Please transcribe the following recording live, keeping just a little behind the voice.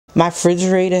My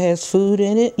refrigerator has food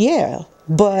in it, yeah,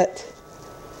 but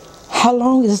how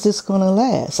long is this going to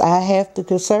last? I have to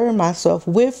concern myself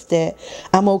with that.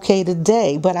 I'm okay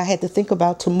today, but I had to think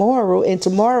about tomorrow, and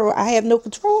tomorrow I have no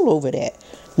control over that.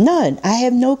 None. I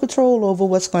have no control over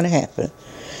what's going to happen.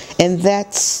 And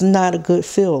that's not a good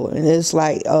feeling. It's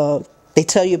like they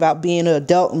tell you about being an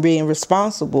adult and being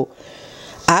responsible.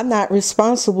 I'm not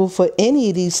responsible for any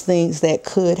of these things that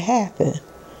could happen.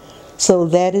 So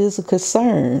that is a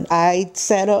concern. I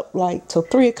sat up like till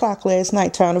 3 o'clock last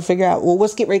night trying to figure out, well,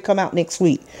 what's getting ready to come out next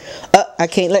week? I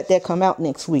can't let that come out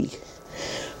next week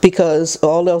because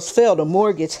all else failed. The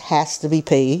mortgage has to be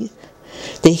paid.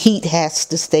 The heat has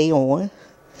to stay on.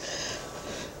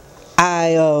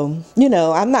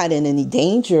 I'm not in any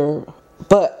danger,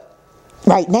 but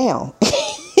right now,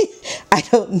 I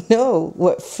don't know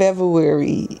what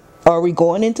February, are we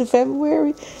going into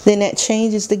February? Then that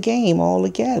changes the game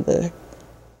altogether.